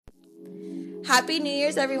Happy New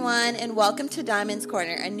Year's, everyone, and welcome to Diamond's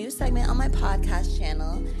Corner, a new segment on my podcast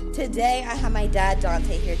channel. Today, I have my dad,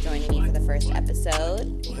 Dante, here joining me for the first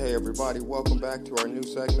episode. Hey, everybody. Welcome back to our new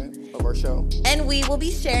segment of our show. And we will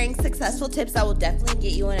be sharing successful tips that will definitely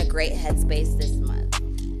get you in a great headspace this month.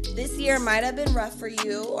 This year might have been rough for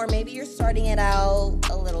you, or maybe you're starting it out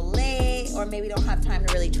a little late, or maybe don't have time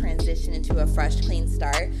to really transition into a fresh, clean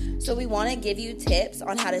start. So we want to give you tips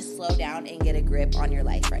on how to slow down and get a grip on your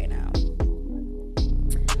life right now.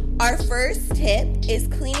 Our first tip is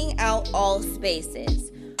cleaning out all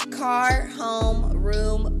spaces. Car, home,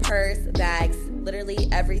 room, purse, bags, literally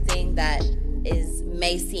everything that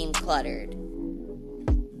may seem cluttered.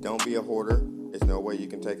 Don't be a hoarder. There's no way you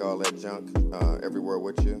can take all that junk everywhere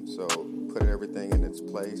with you, so put everything in its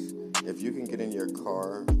place. If you can get in your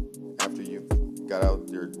car after you got out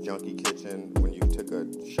your junky kitchen, when you took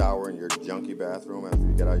a shower in your junky bathroom, after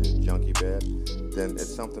you got out your junky bed, then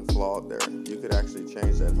it's something flawed there. You could actually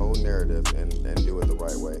change that whole narrative and do it the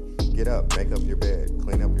right way. Get up, make up your bed,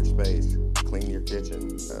 clean up your space, clean your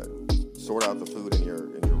kitchen, sort out the food in your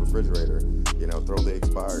refrigerator, throw the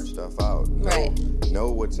expired stuff out.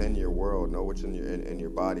 Know what's in your world, know what's in your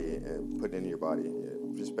body, and put it in your body.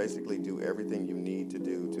 Just basically do everything you need to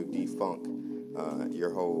do to defunk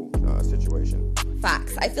your whole situation.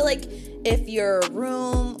 Facts. I feel like if your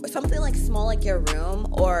room, something like small like your room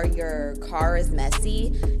or your car is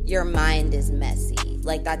messy, your mind is messy.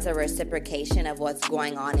 Like that's a reciprocation of what's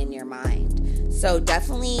going on in your mind. So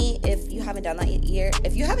definitely, if you haven't done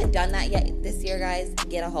that yet this year, guys,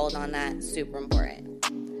 get a hold on that. Super important.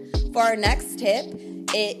 For our next tip,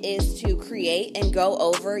 it is to create and go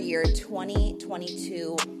over your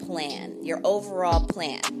 2022 plan, your overall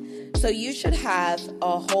plan. So you should have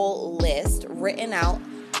a whole list written out,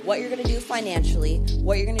 what you're going to do financially,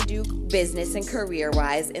 what you're going to do business and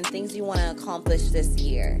career-wise, and things you want to accomplish this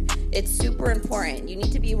year. It's super important. You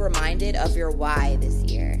need to be reminded of your why this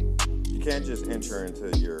year. You can't just enter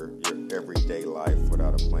into your everyday life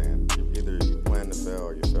without a plan. Either you plan to fail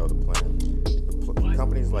or you fail to plan.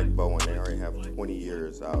 Companies like Bow and Arrow have 20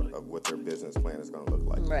 years out of what their business plan is going to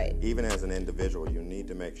look like. Right. Even as an individual, you need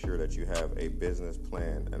to make sure that you have a business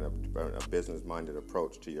plan and a business-minded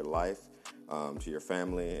approach to your life, to your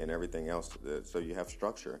family, and everything else. So you have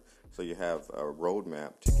structure. So you have a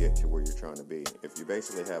roadmap to get to where you're trying to be. If you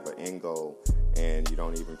basically have an end goal and you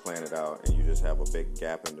don't even plan it out and you just have a big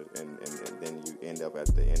gap and then you end up at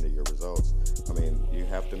the end of your results, you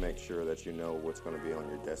have to make sure that you know what's going to be on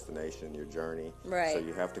your destination, your journey. Right. So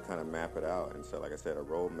you have to kind of map it out. And so, like I said, a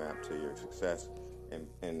roadmap to your success.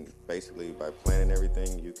 And basically, by planning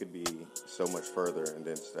everything, you could be so much further, and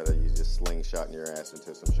then instead of you just slingshotting your ass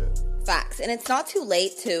into some shit. Facts. And it's not too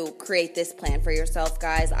late to create this plan for yourself,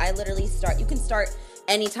 guys. You can start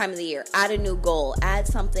any time of the year. Add a new goal. Add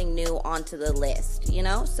something new onto the list,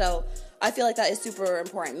 So I feel like that is super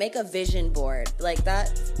important. Make a vision board. Like that,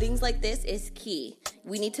 things like this is key.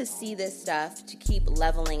 We need to see this stuff to keep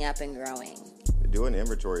leveling up and growing. Do an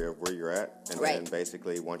inventory of where you're at, and then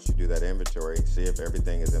basically once you do that inventory, see if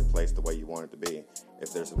everything is in place the way you want it to be.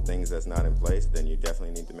 If there's some things that's not in place, then you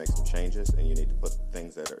definitely need to make some changes, and you need to put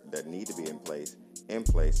things that need to be in place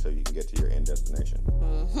so you can get to your end destination.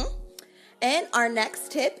 Mm-hmm. And our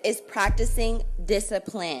next tip is practicing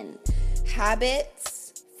discipline.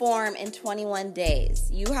 Habits form in 21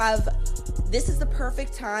 days. This is the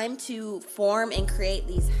perfect time to form and create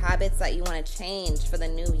these habits that you want to change for the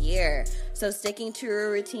new year. So sticking to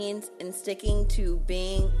your routines and sticking to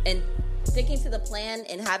the plan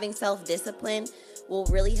and having self-discipline will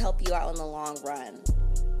really help you out in the long run.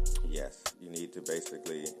 Yes, you need to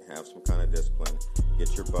basically have some kind of discipline.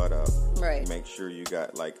 Get your butt up. Right. Make sure you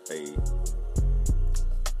got like a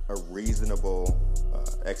reasonable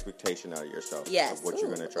expectation out of yourself of what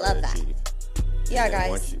you're going to try to achieve. Yeah,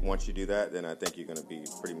 guys. Once you do that, then I think you're going to be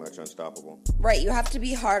pretty much unstoppable. Right. You have to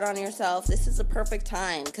be hard on yourself. This is the perfect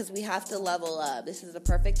time because we have to level up. This is the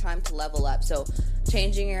perfect time to level up. So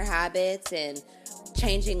changing your habits and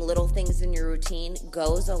changing little things in your routine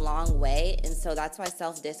goes a long way. And so that's why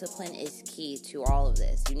self-discipline is key to all of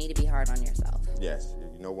this. You need to be hard on yourself. Yes.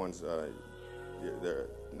 No one's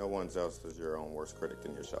else is your own worst critic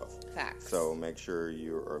than yourself. Facts. So make sure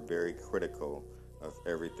you are very critical of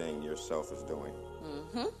everything yourself is doing.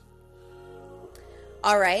 Mm-hmm.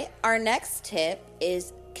 All right. Our next tip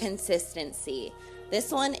is consistency.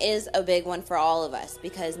 This one is a big one for all of us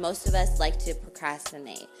because most of us like to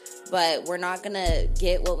procrastinate. But we're not going to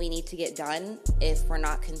get what we need to get done if we're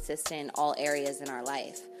not consistent in all areas in our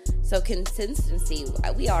life. So consistency,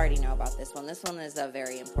 we already know about this one. This one is a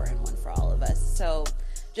very important one for all of us. So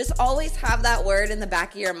just always have that word in the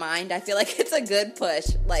back of your mind. I feel like it's a good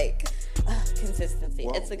push. Like, consistency.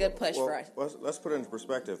 It's a good push for us. Let's put it into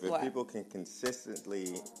perspective. If people can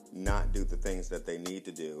consistently not do the things that they need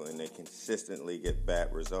to do and they consistently get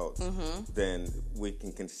bad results, then we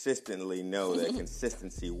can consistently know that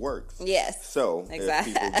consistency works. Yes. So if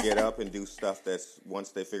people get up and do stuff that's,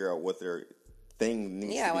 once they figure out what their thing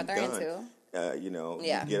needs to be done,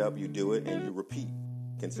 you get up, you do it, and you repeat.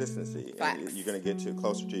 Consistency. And you're going to get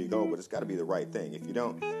closer to your goal, but it's got to be the right thing. If you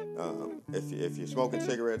don't, if you're smoking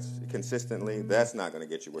cigarettes consistently, that's not going to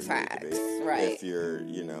get you where you need to be. Right. If you're,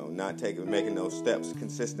 not making those steps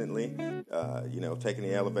consistently, taking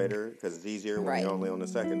the elevator because it's easier when you're only on the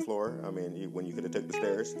second floor. I mean, when you could have took the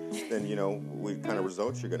stairs, then what kind of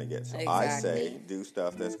results you're going to get. So I say do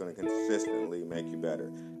stuff that's going to consistently make you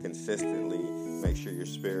better. Consistently make sure your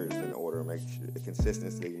spirit is in order.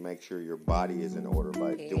 Consistently make sure your body is in order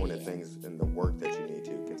by doing the things and the work that you need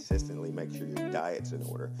to. Consistently make sure your diet's in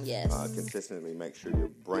order. Yes. Consistently make sure your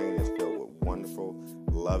brain is filled with wonderful,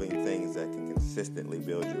 loving things that can consistently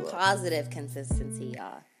build you up. Positive consistency,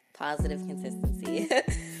 y'all. Positive consistency.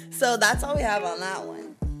 So that's all we have on that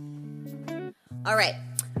one. All right.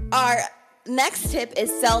 Our next tip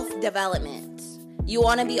is self-development. You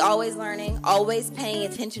want to be always learning, always paying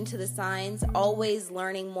attention to the signs, always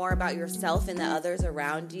learning more about yourself and the others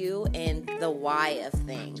around you and the why of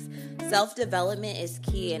things. Self-development is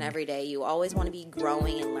key in every day. You always want to be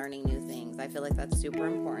growing and learning new things. I feel like that's super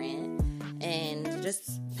important. And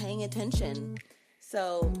just paying attention.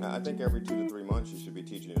 So I think every 2 to 3 months you should be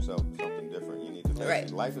teaching yourself something different. You need to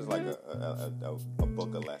take Life is like a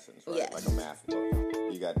book of lessons, right? Yes. Like a math book.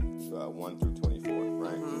 You got 1 through 24,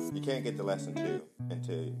 right? Mm-hmm. You can't get to lesson 2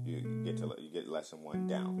 until you get lesson 1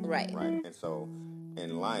 down, right? And so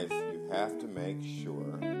in life you have to make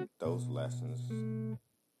sure those lessons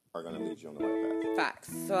are going to lead you on the right path.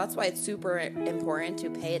 Facts. So that's why it's super important to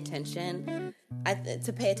pay attention.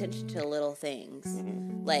 To little things.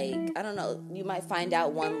 Mm-hmm. Like, I don't know, you might find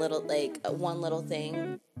out one little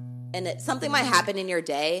thing, and something might happen in your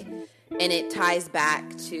day, and it ties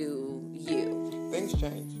back to you. Things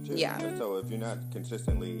change too. Yeah. So if you're not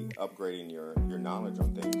consistently upgrading your knowledge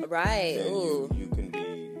on things, right? Then you can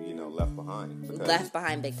be left behind. Left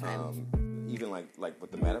behind big time. Even like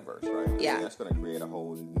with the metaverse, right? Yeah. I mean, that's going to create a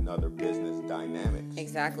whole another business dynamic.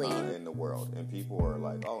 Exactly. In the world. And people are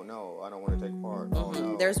like, oh no, I don't want to take part. Mm-hmm. Oh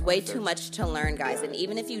no. There's way too much to learn, guys. Yeah. And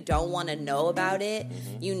even if you don't want to know about it,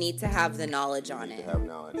 you need to have the knowledge on it. You need to have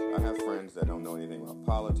knowledge. I have friends that don't know anything about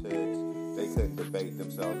politics. They couldn't debate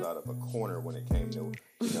themselves out of a corner when it came to,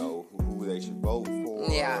 who they should vote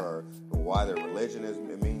for, or why their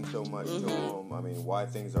religion means so much to them. I mean, why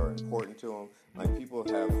things are important to them. Like, people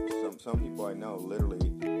have, some people I know literally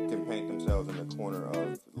can paint themselves in the corner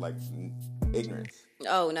of, like, ignorance.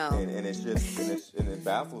 Oh, no. And it's just, and it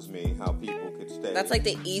baffles me how people could stay. That's like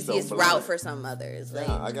the easiest route for some others. Like,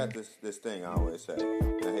 I got this thing I always say,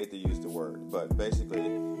 and I hate to use the word, but basically,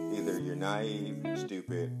 either you're naive,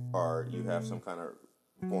 stupid, or you have some kind of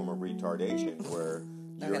form of retardation where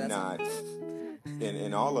you're not,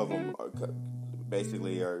 and all of them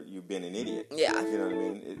basically are you being an idiot. Yeah. You know what I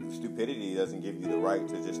mean? Stupidity doesn't give you the right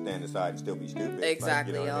to just stand aside and still be stupid.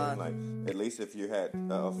 Exactly. Like, you know what I mean? Like, at least if you had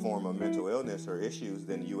a form of mental illness or issues,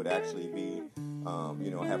 then you would actually be,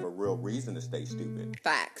 have a real reason to stay stupid.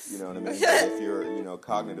 Facts. You know what I mean? If your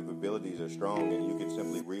cognitive abilities are strong and you can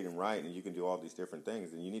simply read and write and you can do all these different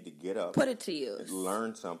things, then you need to get up, put it to use,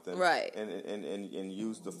 learn something, right, and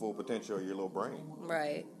use the full potential of your little brain.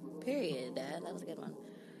 Right. Period, Dad. That was a good one.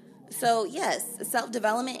 So, yes,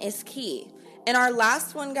 self-development is key. And our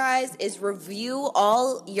last one, guys, is review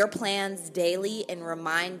all your plans daily and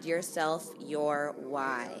remind yourself your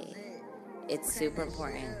why. It's super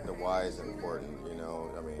important. The why is important,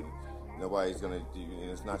 I mean, nobody's going to do,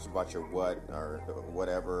 it's not just about your what or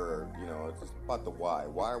whatever, or, it's about the why.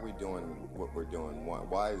 Why are we doing what we're doing?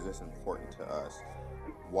 Why is this important to us?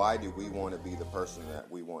 Why do we want to be the person that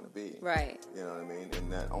we want to be? Right. You know what I mean?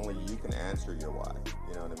 And that only you can answer your why.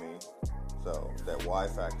 You know what I mean? So that why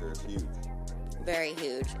factor is huge. Very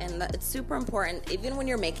huge. And it's super important. Even when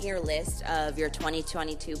you're making your list of your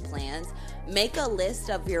 2022 plans, make a list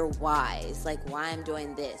of your whys. Like, why I'm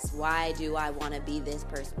doing this. Why do I want to be this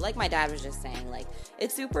person? Like my dad was just saying, like,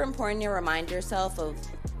 it's super important to remind yourself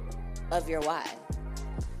of your why.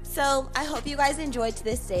 So I hope you guys enjoyed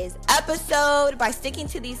this day's episode. By sticking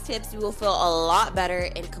to these tips, you will feel a lot better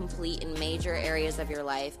and complete in major areas of your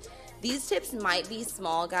life. These tips might be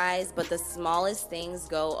small, guys, but the smallest things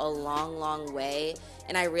go a long, long way.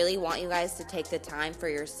 And I really want you guys to take the time for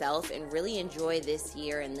yourself and really enjoy this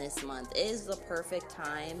year and this month. It is the perfect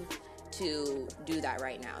time to do that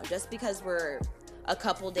right now. Just because we're a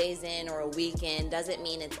couple days in or a weekend doesn't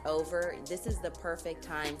mean it's over. This is the perfect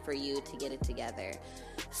time for you to get it together.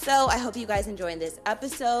 So I hope you guys enjoyed this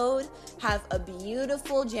episode. Have a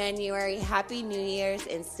beautiful January. Happy New Year's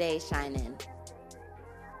and stay shining.